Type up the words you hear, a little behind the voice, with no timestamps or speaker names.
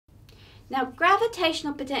Now,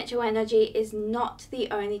 gravitational potential energy is not the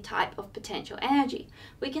only type of potential energy.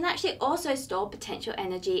 We can actually also store potential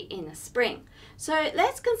energy in a spring. So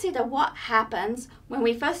let's consider what happens when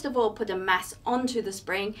we first of all put a mass onto the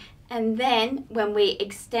spring, and then when we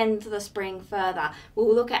extend the spring further.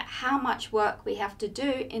 We'll look at how much work we have to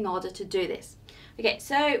do in order to do this. Okay,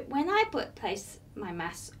 so when I place my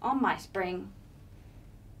mass on my spring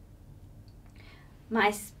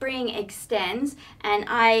extends and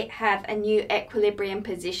I have a new equilibrium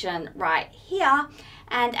position right here,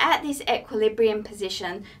 and at this equilibrium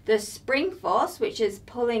position the spring force, which is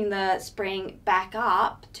pulling the spring back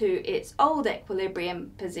up to its old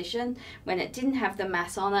equilibrium position when it didn't have the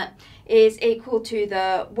mass on it, is equal to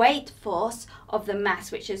the weight force of the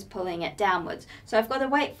mass which is pulling it downwards. So I've got a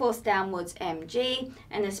weight force downwards mg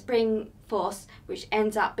and a spring force which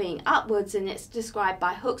ends up being upwards, and it's described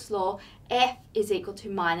by Hooke's law. F is equal to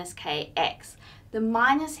minus kx. The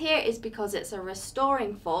minus here is because it's a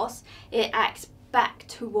restoring force. It acts back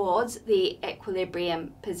towards the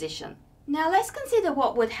equilibrium position. Now let's consider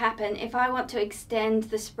what would happen if I want to extend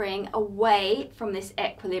the spring away from this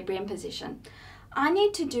equilibrium position. I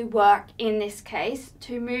need to do work in this case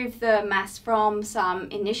to move the mass from some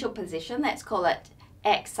initial position, let's call it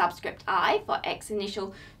x subscript I for x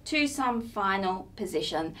initial, to some final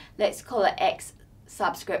position, let's call it x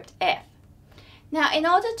subscript f. Now, in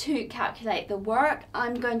order to calculate the work,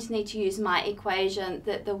 I'm going to need to use my equation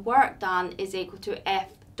that the work done is equal to F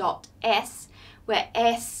dot S, where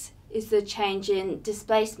S is the change in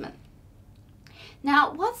displacement.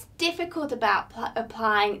 Now, what's difficult about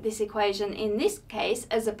applying this equation in this case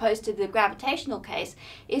as opposed to the gravitational case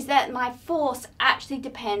is that my force actually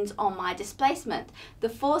depends on my displacement. The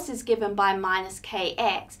force is given by minus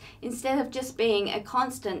kx instead of just being a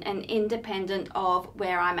constant and independent of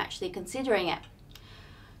where I'm actually considering it.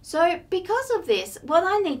 So because of this, what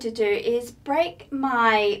I need to do is break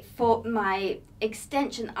my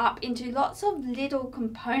extension up into lots of little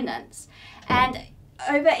components, and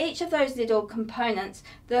over each of those little components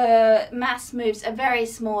the mass moves a very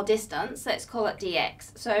small distance, let's call it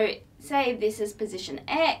dx. So say this is position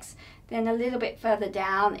x, then a little bit further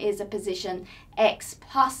down is a position x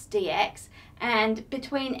plus dx, and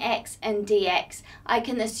between x and dx I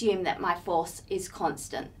can assume that my force is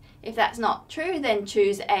constant. If that's not true, then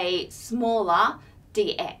choose a smaller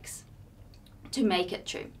dx to make it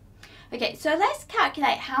true. Okay, so let's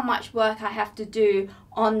calculate how much work I have to do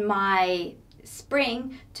on my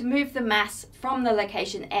spring to move the mass from the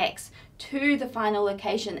location x to the final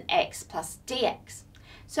location x plus dx.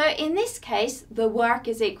 So in this case, the work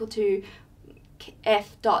is equal to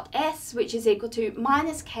F dot S, which is equal to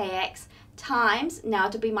minus kx times, now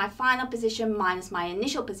it'll be my final position minus my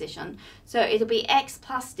initial position, so it'll be x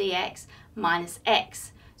plus dx minus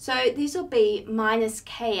x. So this will be minus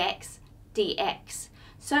kx dx.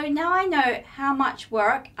 So now I know how much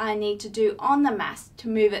work I need to do on the mass to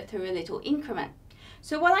move it through a little increment.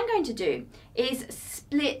 So what I'm going to do is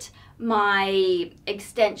split my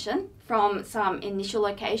extension from some initial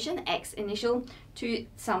location, x initial, to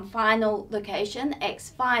some final location, x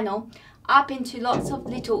final, up into lots of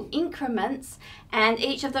little increments, and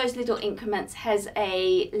each of those little increments has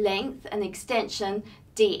a length, an extension,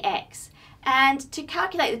 dx. And to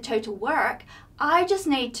calculate the total work, I just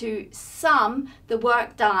need to sum the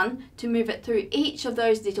work done to move it through each of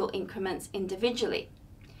those little increments individually.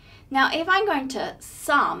 Now, if I'm going to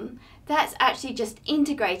sum, that's actually just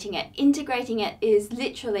integrating it. Integrating it is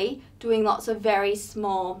literally doing lots of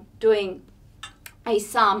doing a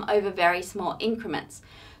sum over very small increments.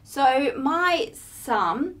 So my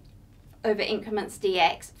sum over increments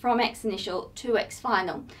dx from x initial to x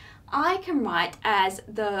final, I can write as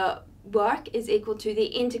the work is equal to the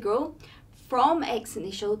integral from x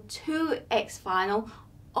initial to x final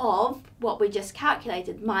of what we just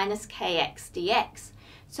calculated, minus kx dx.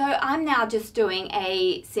 So I'm now just doing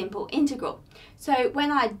a simple integral. So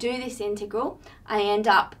when I do this integral, I end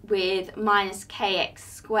up with minus kx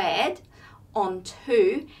squared on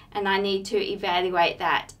 2, and I need to evaluate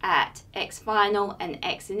that at x final and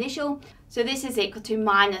x initial. So this is equal to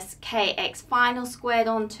minus kx final squared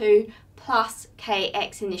on 2 plus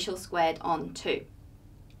kx initial squared on 2.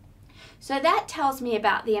 So that tells me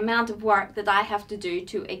about the amount of work that I have to do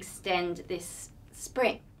to extend this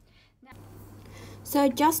spring. So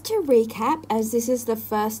just to recap, as this is the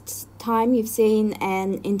first time you've seen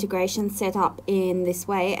an integration set up in this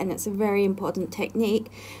way, and it's a very important technique,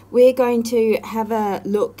 we're going to have a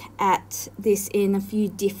look at this in a few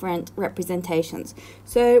different representations.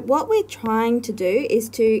 So what we're trying to do is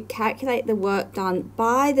to calculate the work done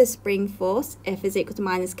by the spring force, F is equal to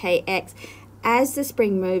minus kx, as the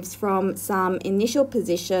spring moves from some initial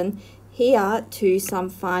position here to some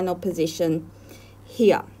final position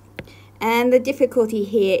here. And the difficulty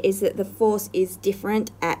here is that the force is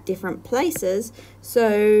different at different places.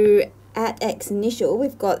 So at x initial,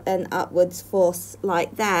 we've got an upwards force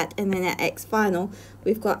like that, and then at x final,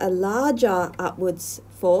 we've got a larger upwards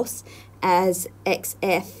force as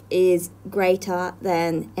xf is greater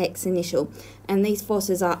than x initial. And these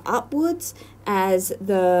forces are upwards as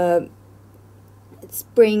the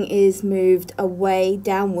spring is moved away,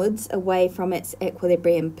 downwards, away from its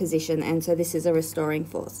equilibrium position, and so this is a restoring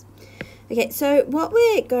force. Okay, so what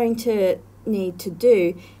we're going to need to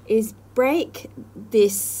do is break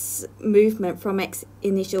this movement from x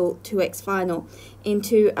initial to x final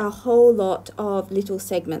into a whole lot of little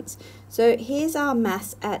segments. So here's our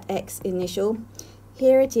mass at x initial,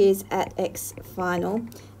 here it is at x final,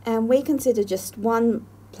 and we consider just one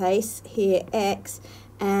place here, x,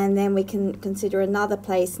 and then we can consider another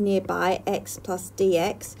place nearby, x plus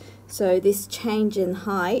dx. So this change in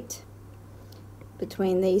height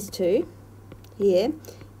between these two here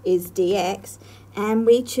is dx, and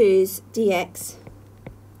we choose dx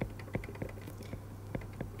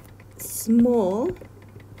small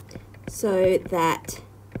so that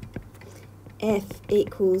f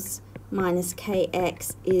equals minus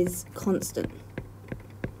kx is constant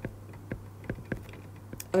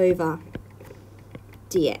over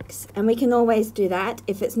dx. And we can always do that.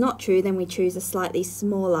 If it's not true, then we choose a slightly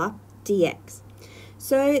smaller dx.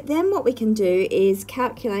 So then what we can do is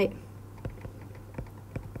calculate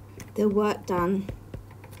the work done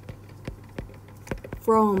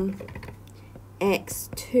from x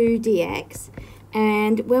to dx,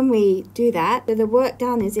 and when we do that, the work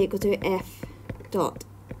done is equal to f dot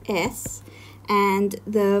s, and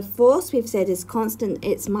the force we've said is constant,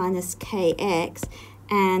 it's minus kx,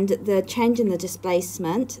 and the change in the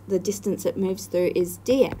displacement, the distance it moves through, is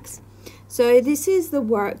dx. So this is the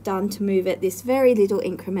work done to move at this very little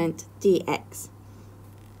increment dx.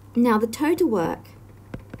 Now the total work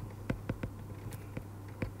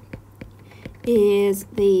is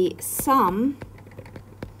the sum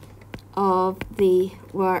of the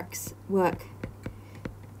work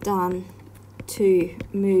done to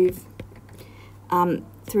move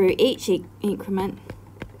through each increment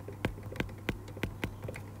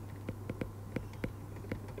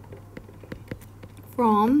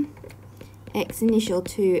from x initial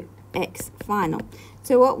to x final.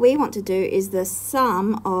 So what we want to do is the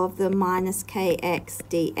sum of the minus kx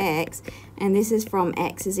dx, and this is from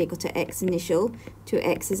x is equal to x initial to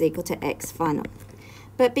x is equal to x final.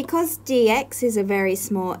 But because dx is a very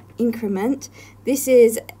small increment, this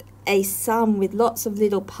is a sum with lots of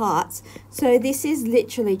little parts, so this is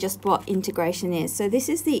literally just what integration is. So this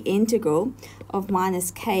is the integral of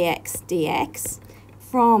minus kx dx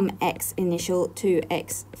from x initial to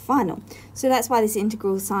x final. So that's why this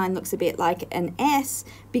integral sign looks a bit like an S,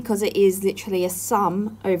 because it is literally a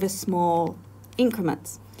sum over small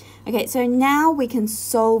increments. Okay, so now we can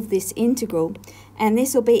solve this integral, and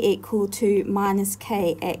this will be equal to minus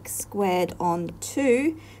kx squared on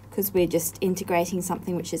 2, because we're just integrating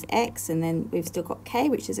something which is x, and then we've still got k,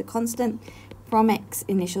 which is a constant, from x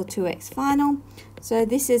initial to x final. So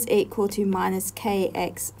this is equal to minus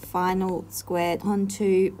kx final squared on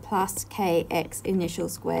 2 plus kx initial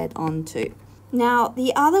squared on 2. Now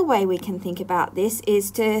the other way we can think about this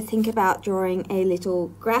is to think about drawing a little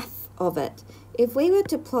graph of it. If we were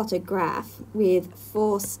to plot a graph with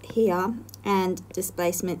force here and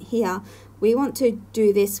displacement here, we want to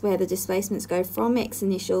do this where the displacements go from x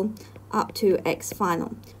initial up to x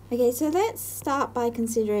final. Okay, so let's start by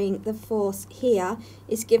considering the force here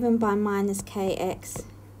is given by minus kx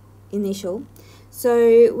initial.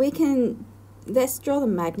 So we can, let's draw the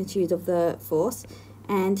magnitude of the force,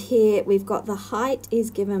 and here we've got the height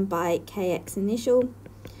is given by kx initial,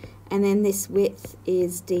 and then this width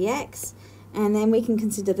is dx, and then we can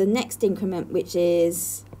consider the next increment, which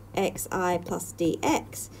is xi plus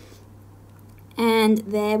dx, and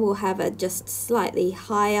there we'll have a just slightly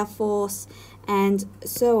higher force, and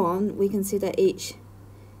so on. We consider each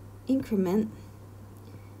increment,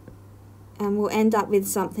 and we'll end up with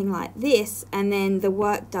something like this, and then the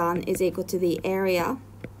work done is equal to the area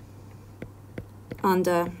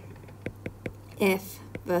under F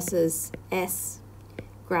versus S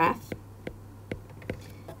graph.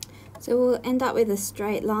 So we'll end up with a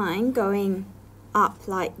straight line going up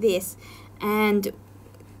like this, and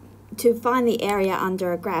to find the area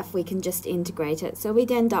under a graph we can just integrate it. So we'd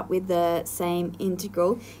end up with the same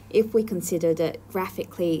integral if we considered it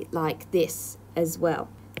graphically like this as well.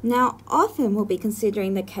 Now often we'll be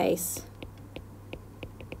considering the case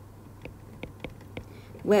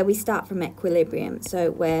where we start from equilibrium, so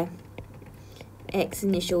where x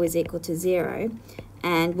initial is equal to 0,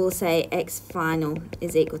 and we'll say x final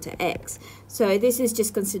is equal to x. So this is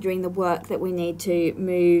just considering the work that we need to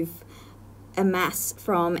move a mass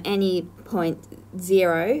from any point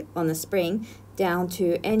 0 on the spring down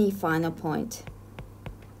to any final point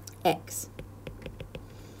x.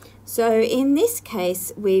 So in this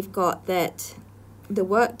case, we've got that the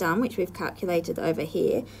work done, which we've calculated over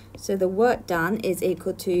here, so the work done is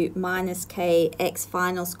equal to minus kx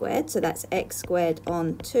final squared, so that's x squared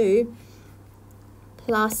on 2,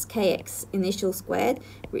 plus kx initial squared,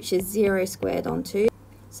 which is 0 squared on 2,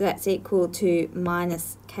 so that's equal to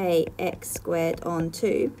minus kx squared on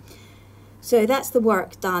 2. So that's the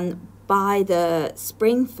work done by the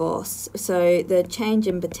spring force, so the change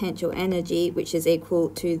in potential energy, which is equal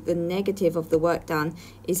to the negative of the work done,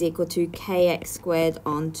 is equal to kx squared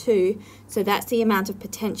on 2. So that's the amount of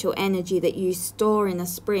potential energy that you store in a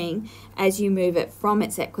spring as you move it from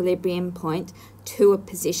its equilibrium point to a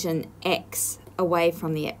position x away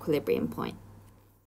from the equilibrium point.